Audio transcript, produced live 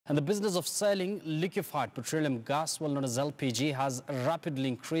And the business of selling liquefied petroleum gas, well known as LPG, has rapidly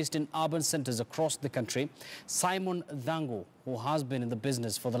increased in urban centers across the country. Simon Dhango, who has been in the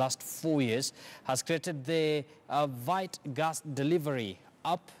business for the last 4 years, has created the VITE GAS delivery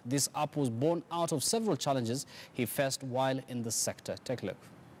app. This app was born out of several challenges he faced while in the sector. Take a look.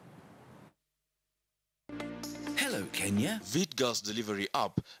 Hello, Kenya. VITE GAS delivery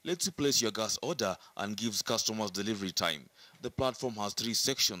app lets you place your gas order and gives customers delivery time. The platform has 3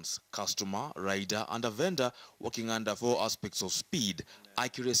 sections: customer, rider, and a vendor, working under 4 aspects of speed,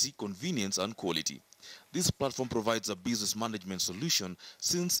 accuracy, convenience, and quality. This platform provides a business management solution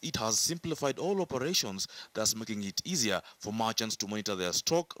since it has simplified all operations, thus making it easier for merchants to monitor their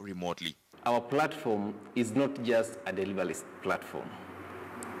stock remotely. Our platform is not just a delivery platform.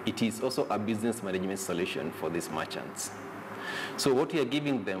 It is also a business management solution for these merchants. So what we are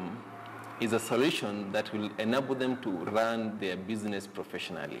giving them is a solution that will enable them to run their business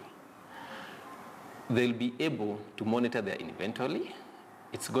professionally. They'll be able to monitor their inventory.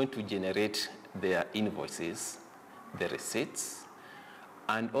 It's going to generate their invoices, the receipts,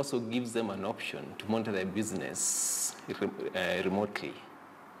 and also gives them an option to monitor their business remotely.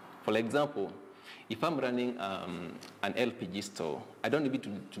 For example, if I'm running an LPG store, I don't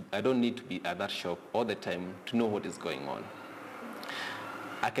need to be at that shop all the time to know what is going on.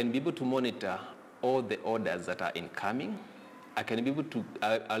 I can be able to monitor all the orders that are incoming. I can be able to,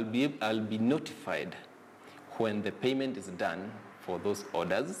 I'll be notified when the payment is done for those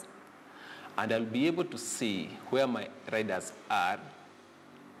orders, and I'll be able to see where my riders are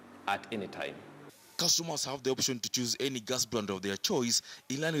at any time. Customers have the option to choose any gas brand of their choice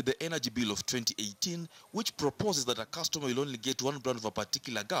in line with the Energy Bill of 2018, which proposes that a customer will only get one brand of a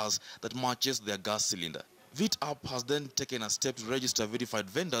particular gas that matches their gas cylinder. VITE app has then taken a step to register verified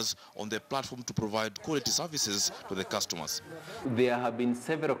vendors on the platform to provide quality services to the customers. There have been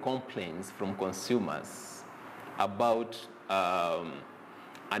several complaints from consumers about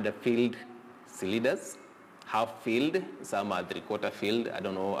underfilled cylinders, half filled, some are 3/4 filled, I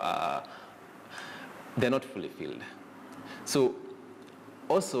don't know, they're not fully filled. So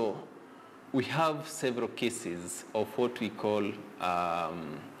also we have several cases of what we call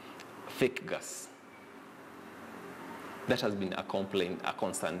fake gas. That has been a complaint, a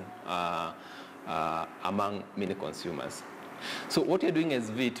concern among many consumers. So what we're doing as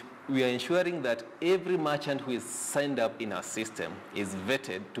VITE, we are ensuring that every merchant who is signed up in our system is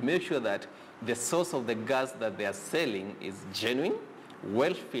vetted to make sure that the source of the gas that they are selling is genuine,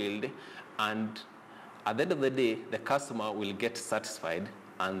 well filled, and at the end of the day, the customer will get satisfied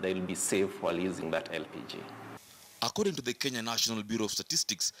and they'll be safe while using that LPG. According to the Kenya National Bureau of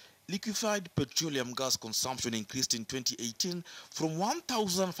Statistics, liquefied petroleum gas consumption increased in 2018 from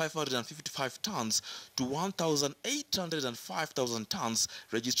 1,555 tons to 1,805,000 tons,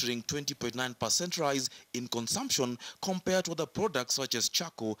 registering 20.9% rise in consumption compared to other products such as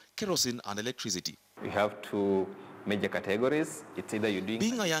charcoal, kerosene, and electricity. We have 2 major categories. It's either you're doing...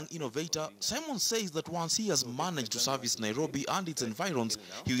 Being a young innovator, Simon says that once he has managed to service Nairobi and its environs,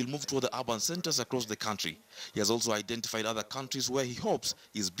 he will move to other urban centers across the country. He has also identified other countries where he hopes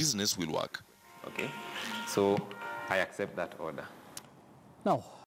his business will work. Okay, so I accept that order. Now,